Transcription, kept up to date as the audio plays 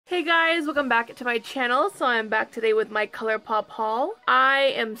Hey guys, welcome back to my channel. So I'm back today with my Colourpop haul.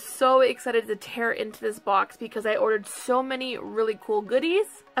 I am so excited to tear into this box because I ordered so many really cool goodies.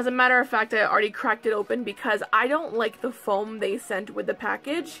 As a matter of fact, I already cracked it open because I don't like the foam they sent with the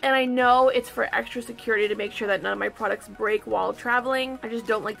package. And I know it's for extra security to make sure that none of my products break while traveling. I just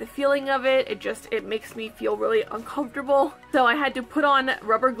don't like the feeling of it. It makes me feel really uncomfortable. So I had to put on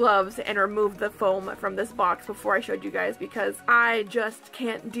rubber gloves and remove the foam from this box before I showed you guys because I just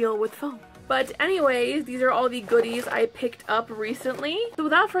can't deal with foam. But anyways, these are all the goodies I picked up recently. So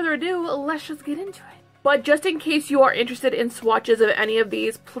without further ado, let's just get into it. But just in case you are interested in swatches of any of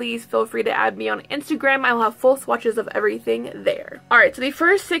these, please feel free to add me on Instagram. I'll have full swatches of everything there. Alright, so the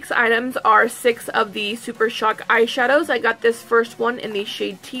first 6 items are 6 of the Super Shock eyeshadows. I got this first one in the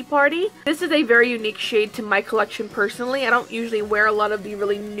shade Tea Party. This is a very unique shade to my collection personally. I don't usually wear a lot of the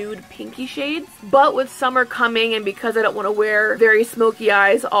really nude pinky shades, but with summer coming and because I don't want to wear very smoky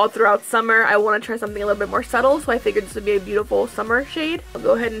eyes all throughout summer, I want to try something a little bit more subtle, so I figured this would be a beautiful summer shade. I'll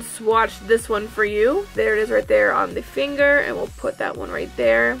go ahead and swatch this one for you. There it is right there on the finger, and we'll put that one right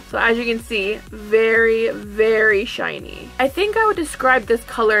there. So as you can see, very, very shiny. I think I would describe this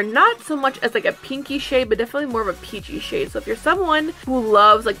color not so much as like a pinky shade, but definitely more of a peachy shade. So if you're someone who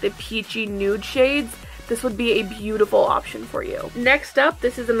loves like the peachy nude shades, this would be a beautiful option for you. Next up,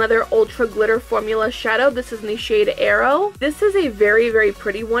 this is another Ultra Glitter Formula shadow. This is in the shade Arrow. This is a very, very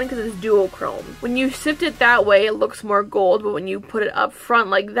pretty one because it's duochrome. When you sift it that way, it looks more gold, but when you put it up front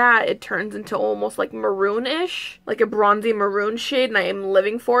like that, it turns into almost like maroon-ish, like a bronzy maroon shade, and I am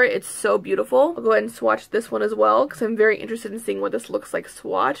living for it. It's so beautiful. I'll go ahead and swatch this one as well because I'm very interested in seeing what this looks like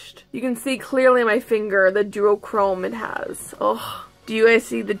swatched. You can see clearly on my finger the duochrome it has. Oh. Do you guys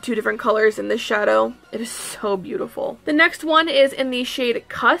see the 2 different colors in this shadow? It is so beautiful. The next one is in the shade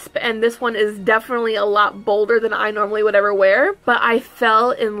Cusp, and this one is definitely a lot bolder than I normally would ever wear, but I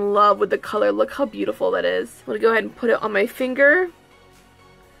fell in love with the color. Look how beautiful that is. I'm gonna go ahead and put it on my finger.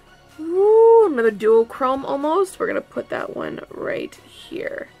 Ooh, another duochrome almost. We're gonna put that one right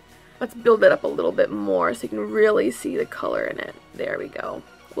here. Let's build it up a little bit more so you can really see the color in it. There we go.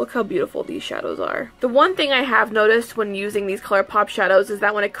 Look how beautiful these shadows are. The one thing I have noticed when using these Colourpop shadows is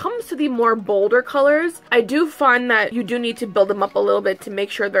that when it comes to the more bolder colors, I do find that you do need to build them up a little bit to make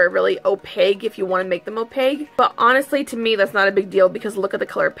sure they're really opaque if you want to make them opaque. But honestly, to me, that's not a big deal because look at the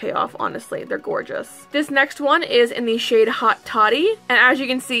color payoff. Honestly, they're gorgeous. This next one is in the shade Hot Toddy. And as you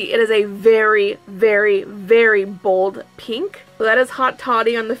can see, it is a very, very, very bold pink. So that is Hot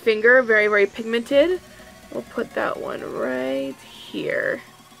Toddy on the finger. Very, very pigmented. We'll put that one right here.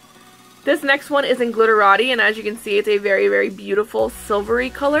 This next one is in Glitterati, and as you can see, it's a very, very beautiful silvery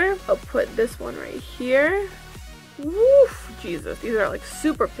color. I'll put this one right here. Woof! Jesus, these are like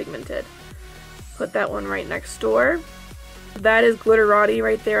super pigmented. Put that one right next door. That is Glitterati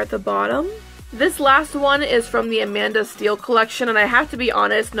right there at the bottom. This last one is from the Amanda Steele collection, and I have to be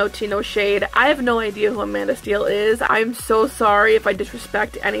honest, no tea, no shade. I have no idea who Amanda Steele is. I'm so sorry if I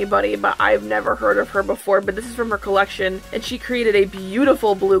disrespect anybody, but I've never heard of her before, but this is from her collection, and she created a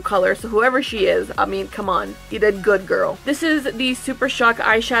beautiful blue color, so whoever she is, I mean, come on, you did good, girl. This is the Super Shock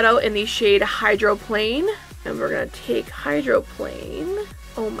eyeshadow in the shade Hydroplane, and we're gonna take Hydroplane.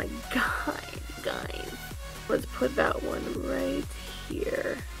 Oh my god, guys. Let's put that one right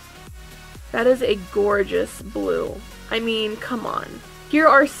here. That is a gorgeous blue. I mean, come on. Here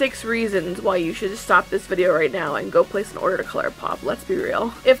are 6 reasons why you should stop this video right now and go place an order to Colourpop. Let's be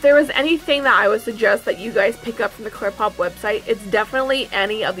real. If there was anything that I would suggest that you guys pick up from the Colourpop website, it's definitely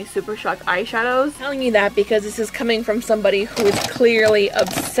any of the Super Shock eyeshadows. I'm telling you that because this is coming from somebody who is clearly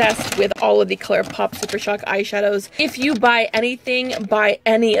obsessed with all of the Colourpop Super Shock eyeshadows. If you buy anything, buy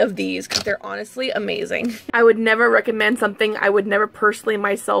any of these because they're honestly amazing. I would never recommend something I would never personally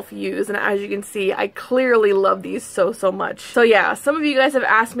myself use, and as you can see, I clearly love these so, so much. So yeah, some of you guys have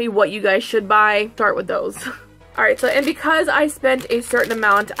asked me what you guys should buy. Start with those. Alright, so and because I spent a certain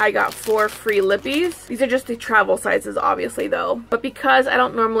amount, I got 4 free lippies. These are just the travel sizes, obviously, though. But because I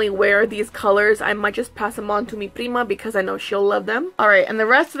don't normally wear these colors, I might just pass them on to mi prima because I know she'll love them. Alright, and the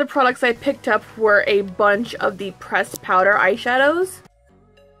rest of the products I picked up were a bunch of the pressed powder eyeshadows.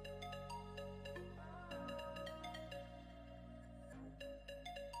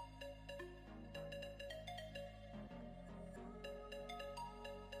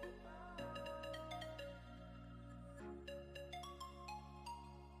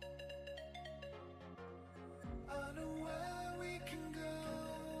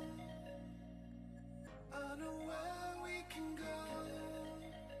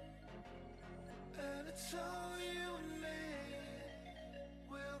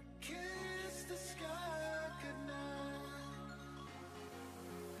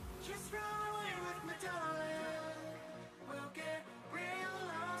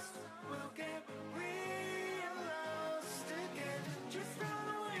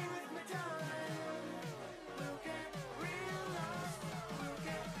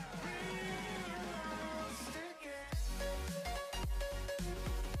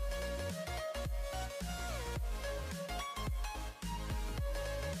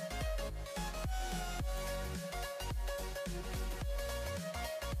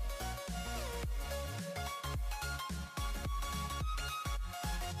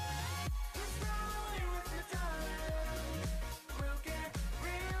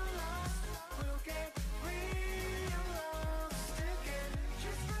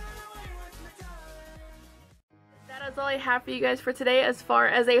 that's all I have for you guys for today as far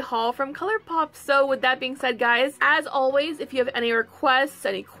as a haul from Colourpop. So with that being said, guys, as always, if you have any requests,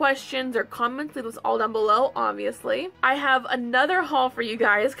 any questions, or comments, leave those all down below, obviously. I have another haul for you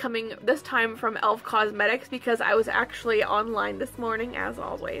guys coming this time from e.l.f. Cosmetics because I was actually online this morning, as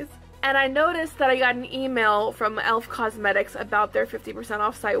always. And I noticed that I got an email from e.l.f. Cosmetics about their 50%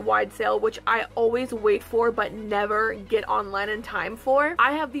 off site-wide sale, which I always wait for but never get online in time for.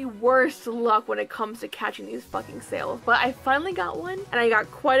 I have the worst luck when it comes to catching these fucking sales, but I finally got one, and I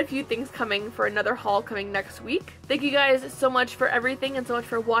got quite a few things coming for another haul coming next week. Thank you guys so much for everything and so much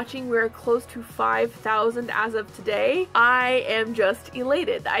for watching. We're close to 5,000 as of today. I am just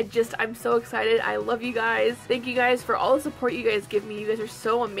elated. I'm so excited. I love you guys. Thank you guys for all the support you guys give me. You guys are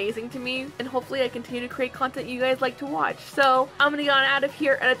so amazing to me, and hopefully I continue to create content you guys like to watch. So I'm gonna get on out of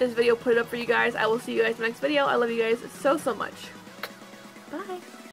here, edit this video, put it up for you guys. I will see you guys in the next video. I love you guys so much. Bye.